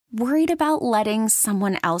Worried about letting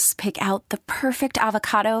someone else pick out the perfect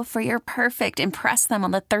avocado for your perfect impress them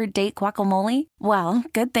on the third date guacamole? Well,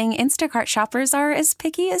 good thing Instacart shoppers are as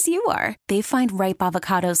picky as you are. They find ripe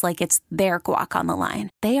avocados like it's their guac on the line.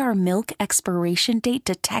 They are milk expiration date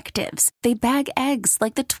detectives. They bag eggs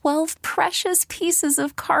like the 12 precious pieces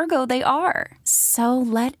of cargo they are. So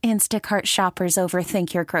let Instacart shoppers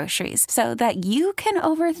overthink your groceries so that you can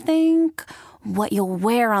overthink what you'll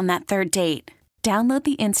wear on that third date. Download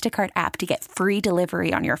the Instacart app to get free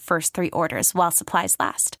delivery on your first 3 orders while supplies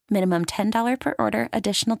last. Minimum $10 per order.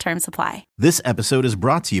 Additional terms apply. This episode is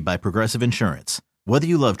brought to you by Progressive Insurance. Whether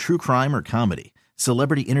you love true crime or comedy,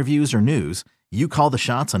 celebrity interviews or news, you call the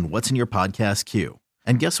shots on what's in your podcast queue.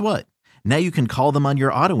 And guess what? Now you can call them on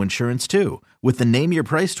your auto insurance too with the Name Your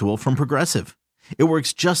Price tool from Progressive. It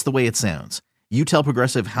works just the way it sounds. You tell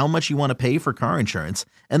Progressive how much you want to pay for car insurance,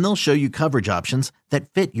 and they'll show you coverage options that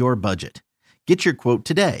fit your budget. Get your quote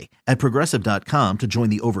today at Progressive.com to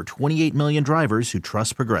join the over 28 million drivers who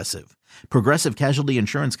trust Progressive. Progressive Casualty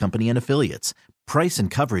Insurance Company and Affiliates. Price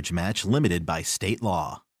and coverage match limited by state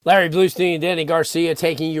law. Larry Blustein and Danny Garcia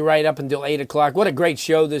taking you right up until 8 o'clock. What a great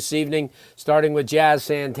show this evening, starting with Jazz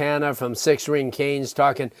Santana from Six Ring Canes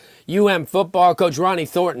talking football. Coach Ronnie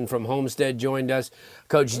Thornton from Homestead joined us.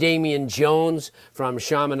 Coach Damian Jones from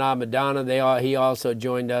Chaminade Madonna, he also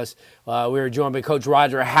joined us. We were joined by Coach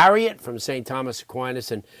Roger Harriet from St. Thomas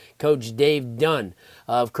Aquinas and Coach Dave Dunn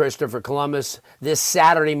of Christopher Columbus this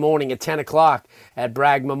Saturday morning at 10 o'clock at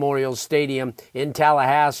Bragg Memorial Stadium in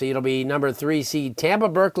Tallahassee. It'll be number 3 seed Tampa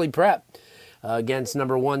Berkeley Prep against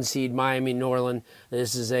number 1 seed Miami Norland.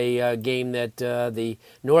 This is a game that the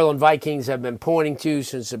Norland Vikings have been pointing to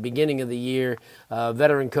since the beginning of the year.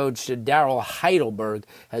 Veteran coach Daryle Heidelburg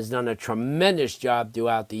has done a tremendous job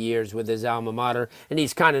throughout the years with his alma mater, and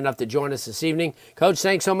he's kind enough to join us this evening. Coach,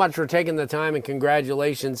 thanks so much for taking the time, and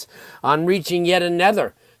congratulations on reaching yet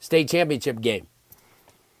another state championship game.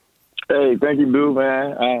 Hey, thank you, Boo,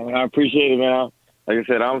 man. I appreciate it, man. Like I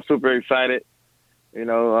said, I'm super excited. You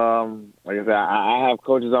know, like I said, I have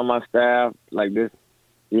coaches on my staff like this.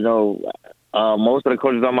 You know, most of the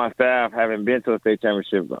coaches on my staff haven't been to a state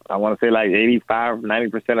championship. I want to say like 85,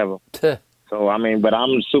 90% of them. So, I mean, but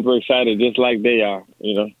I'm super excited just like they are,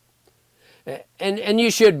 you know. And you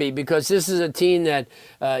should be, because this is a team that,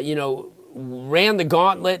 ran the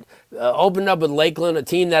gauntlet, opened up with Lakeland, a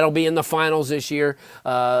team that'll be in the finals this year,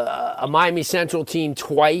 a Miami Central team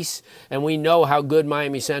twice, and we know how good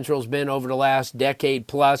Miami Central's been over the last decade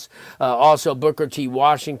plus. Also Booker T.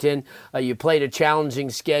 Washington. You played a challenging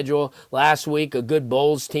schedule last week, a good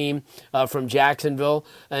Bowls team from Jacksonville,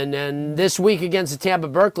 and then this week against the Tampa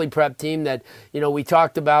Berkeley Prep team that, we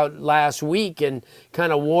talked about last week and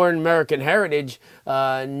kind of warned American Heritage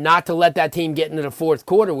not to let that team get into the fourth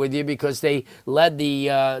quarter with you, because they led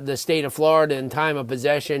the state of Florida in time of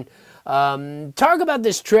possession. Talk about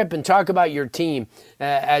this trip and talk about your team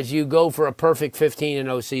as you go for a perfect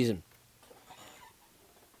 15-0 season.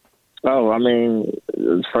 Oh, I mean,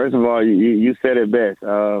 first of all, you said it best.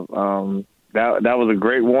 That was a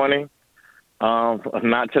great warning,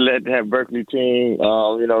 not to let that Berkeley team,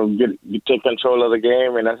 take control of the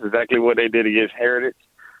game, and that's exactly what they did against Heritage.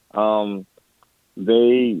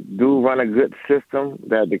 They do run a good system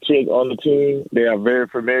that the kids on the team, they are very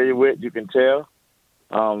familiar with, you can tell.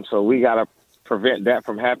 So we got to prevent that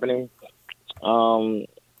from happening.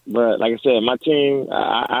 But like I said, my team,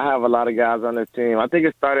 I have a lot of guys on this team. I think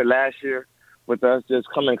it started last year with us just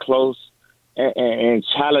coming close and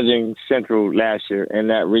challenging Central last year in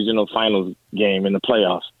that regional finals game in the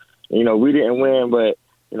playoffs. We didn't win, but,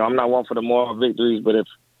 I'm not one for the moral victories, but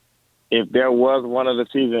if there was one of the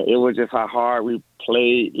season, it was just how hard we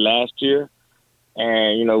played last year.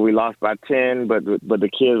 And, we lost by 10, but the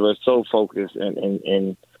kids were so focused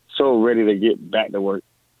and so ready to get back to work.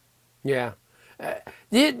 Yeah.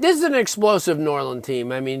 This is an explosive Norland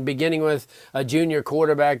team. I mean, beginning with a junior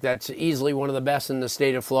quarterback that's easily one of the best in the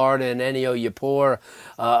state of Florida, and Ennio Yapor,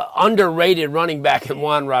 underrated running back in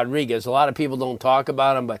Juan Rodriguez. A lot of people don't talk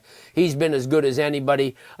about him, but he's been as good as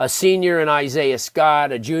anybody. A senior in Isaiah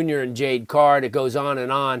Scott, a junior in Jade Card. It goes on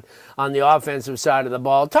the offensive side of the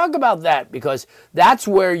ball. Talk about that, because that's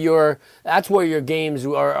where your games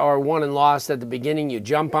are won and lost at the beginning. You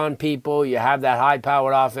jump on people. You have that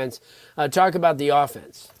high-powered offense. Talk about the offense.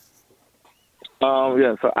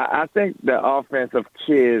 So I think the offensive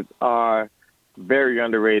kids are very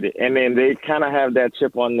underrated. And then they kind of have that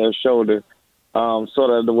chip on their shoulder, sort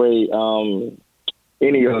of the way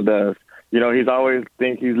Ennio does. He's always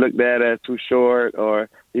think he's looked at as too short, or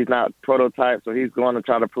he's not prototype, so he's going to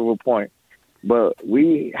try to prove a point. But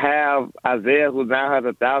we have Isaiah, who now has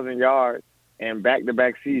 1,000 yards, in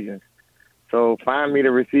back-to-back seasons. So find me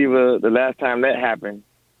the receiver the last time that happened,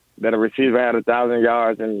 that a receiver had 1,000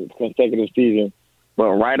 yards in consecutive seasons.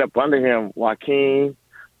 But right up under him, Joaquin,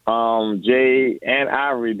 Jay, and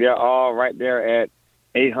Ivory, they're all right there at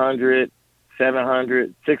 800,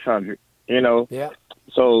 700, 600, Yeah.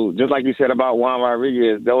 So just like you said about Juan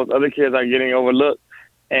Rodriguez, those other kids are getting overlooked,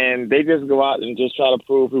 and they just go out and just try to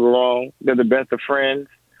prove people wrong. They're the best of friends.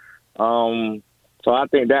 So I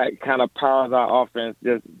think that kind of powers our offense,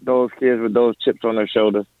 just those kids with those chips on their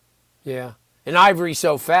shoulders. Yeah. And Ivory's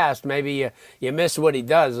so fast, maybe you miss what he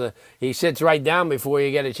does. He sits right down before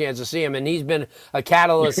you get a chance to see him, and he's been a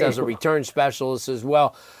catalyst as a return specialist as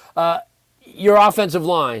well. Your offensive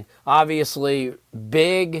line, obviously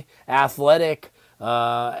big, athletic,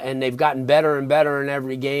 and they've gotten better and better in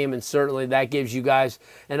every game, and certainly that gives you guys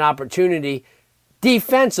an opportunity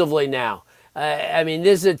defensively now. I mean,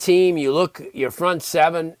 this is a team, you look, your front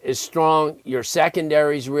seven is strong, your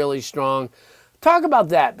secondary is really strong. Talk about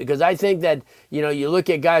that, because I think that, you look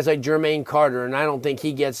at guys like Jermaine Carter, and I don't think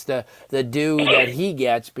he gets the due that he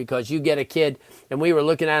gets, because you get a kid, and we were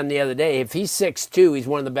looking at him the other day, if he's 6'2", he's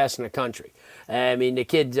one of the best in the country. I mean, the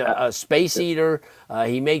kid's a space eater.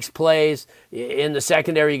 He makes plays. In the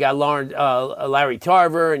secondary, you got Larry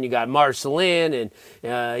Tarver, and you got Marcelin, and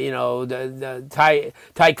the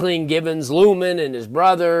Tycleen Gibbons Lumen and his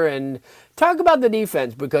brother. And talk about the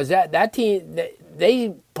defense, because that team,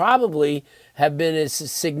 they probably have been as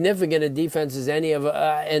significant a defense as any of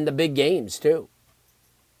in the big games too.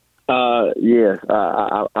 Yes,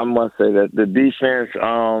 I must say that the defense.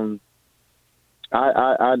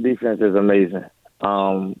 Our defense is amazing.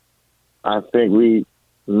 I think we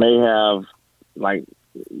may have like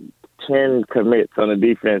 10 commits on the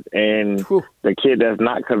defense, and the kid that's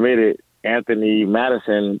not committed, Anthony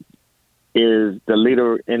Madison, is the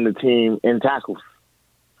leader in the team in tackles.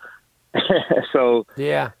 So he's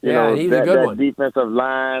a good that one. Defensive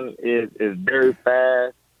line is very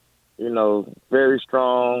fast, very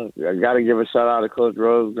strong. I got to give a shout out to Coach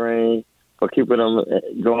Rosegreen for keeping them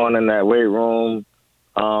going in that weight room.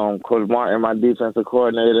 Coach Martin, my defensive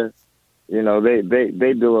coordinator,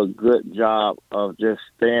 they do a good job of just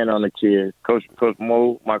staying on the kids. Coach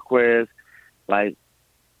Mo Marquez,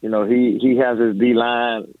 he has his D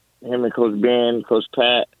line. Him and Coach Ben, Coach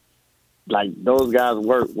Pat, those guys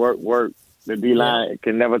work. The D line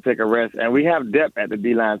can never take a rest, and we have depth at the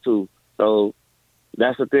D line too. So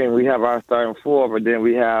that's the thing. We have our starting four, but then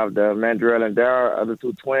we have the Daryle and Daryle, other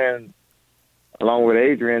two twins, along with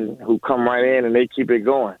Adrian, who come right in and they keep it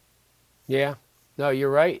going. Yeah. No,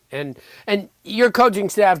 you're right. And your coaching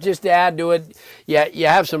staff, just to add to it, you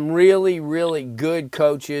have some really, really good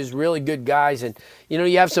coaches, really good guys. And,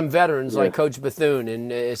 you have some veterans like Coach Bethune,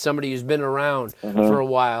 and somebody who's been around for a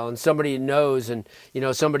while, and somebody who knows, and,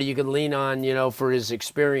 somebody you can lean on, for his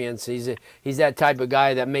experience. He's that type of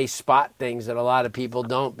guy that may spot things that a lot of people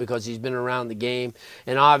don't, because he's been around the game.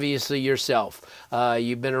 And obviously yourself.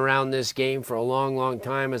 You've been around this game for a long, long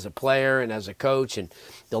time as a player and as a coach. And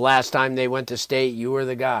the last time they went to state, you were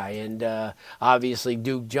the guy. And obviously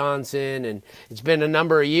Duke Johnson, and it's been a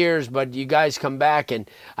number of years, but you guys come back, and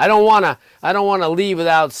I don't want to leave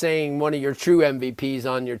without saying one of your true MVPs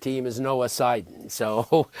on your team is Noah Seiden.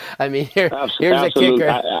 So I mean, here's a kicker. Go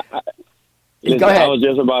ahead. I was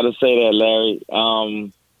just about to say that,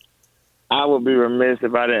 Larry. I would be remiss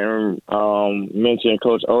if I didn't mention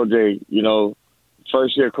Coach OJ.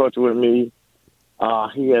 First year coaching with me,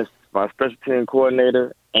 he is my special team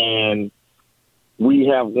coordinator, and we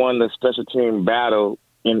have won the special team battle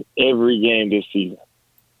in every game this season.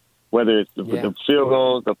 Whether it's the field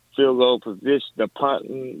goal position, the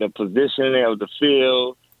punting, the positioning of the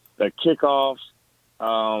field, the kickoffs,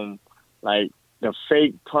 the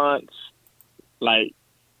fake punts.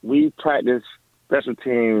 We practice special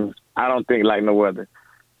teams, I don't think like no other.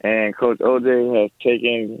 And Coach OJ has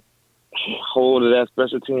taken hold of that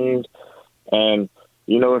special teams, and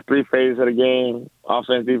it's three phases of the game: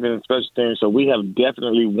 offense, defense, and special teams. So we have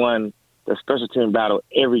definitely won the special team battle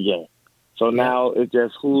every game. So now it's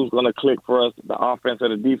just who's going to click for us, the offense or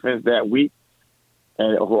the defense that week,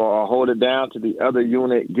 or hold it down to the other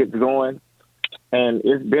unit gets going. And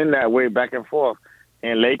it's been that way back and forth.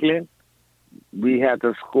 In Lakeland, we had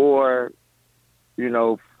to score,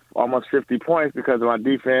 almost 50 points because of our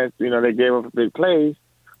defense. They gave up big plays.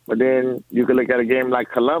 But then you can look at a game like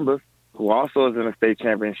Columbus, who also is in a state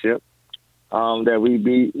championship, that we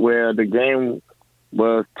beat, where the game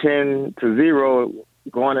was 10-0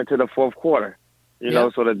 going into the fourth quarter.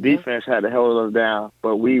 So the defense had to hold us down.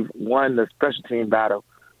 But we've won the special team battle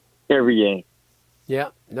every game. Yeah,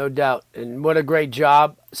 no doubt. And what a great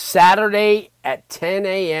job. Saturday at 10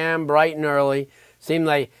 a.m., bright and early. Seemed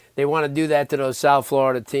like they want to do that to those South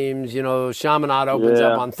Florida teams. You know, Chaminade opens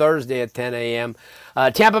up on Thursday at 10 a.m.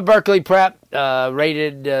 Tampa Berkeley Prep,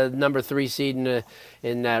 rated number 3 seed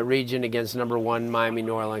in that region against number 1 Miami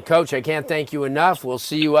Norland. Coach, I can't thank you enough. We'll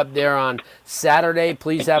see you up there on Saturday.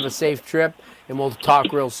 Please have a safe trip, and we'll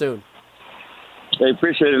talk real soon. Hey,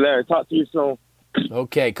 appreciate it, Larry. Talk to you soon.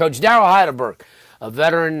 Okay, Coach Daryle Heidelburg, a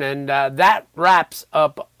veteran, and that wraps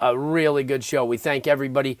up a really good show. We thank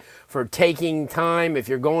everybody for taking time. If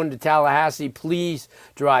you're going to Tallahassee, please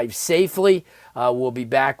drive safely. We'll be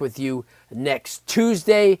back with you next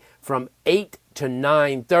Tuesday from 8 to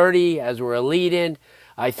 9:30 as we're a lead-in.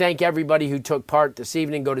 I thank everybody who took part this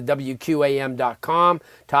evening. Go to WQAM.com,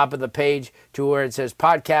 top of the page to where it says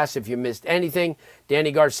podcast if you missed anything.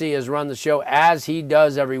 Danny Garcia has run the show as he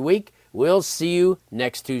does every week. We'll see you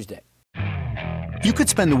next Tuesday. You could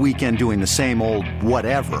spend the weekend doing the same old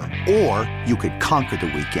whatever, or you could conquer the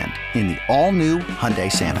weekend in the all-new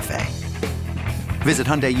Hyundai Santa Fe. Visit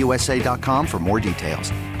HyundaiUSA.com for more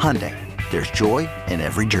details. Hyundai, there's joy in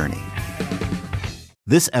every journey.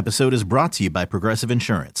 This episode is brought to you by Progressive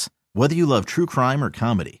Insurance. Whether you love true crime or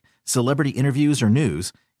comedy, celebrity interviews or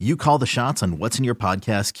news, you call the shots on what's in your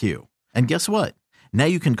podcast queue. And guess what? Now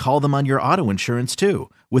you can call them on your auto insurance too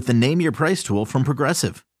with the Name Your Price tool from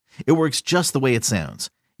Progressive. It works just the way it sounds.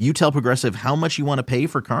 You tell Progressive how much you want to pay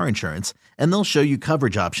for car insurance, and they'll show you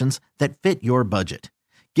coverage options that fit your budget.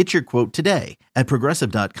 Get your quote today at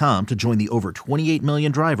Progressive.com to join the over 28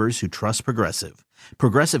 million drivers who trust Progressive.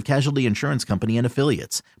 Progressive Casualty Insurance Company and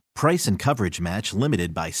Affiliates. Price and coverage match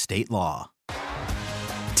limited by state law.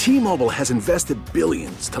 T-Mobile has invested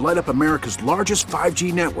billions to light up America's largest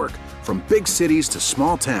 5G network, from big cities to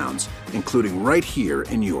small towns, including right here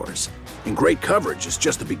in yours. And great coverage is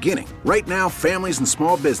just the beginning. Right now, families and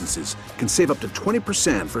small businesses can save up to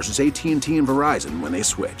 20% versus AT&T and Verizon when they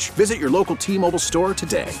switch. Visit your local T-Mobile store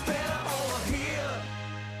today.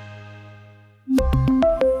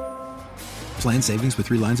 Plan savings with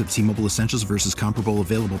 3 lines of T-Mobile Essentials versus comparable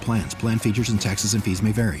available plans. Plan features and taxes and fees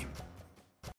may vary.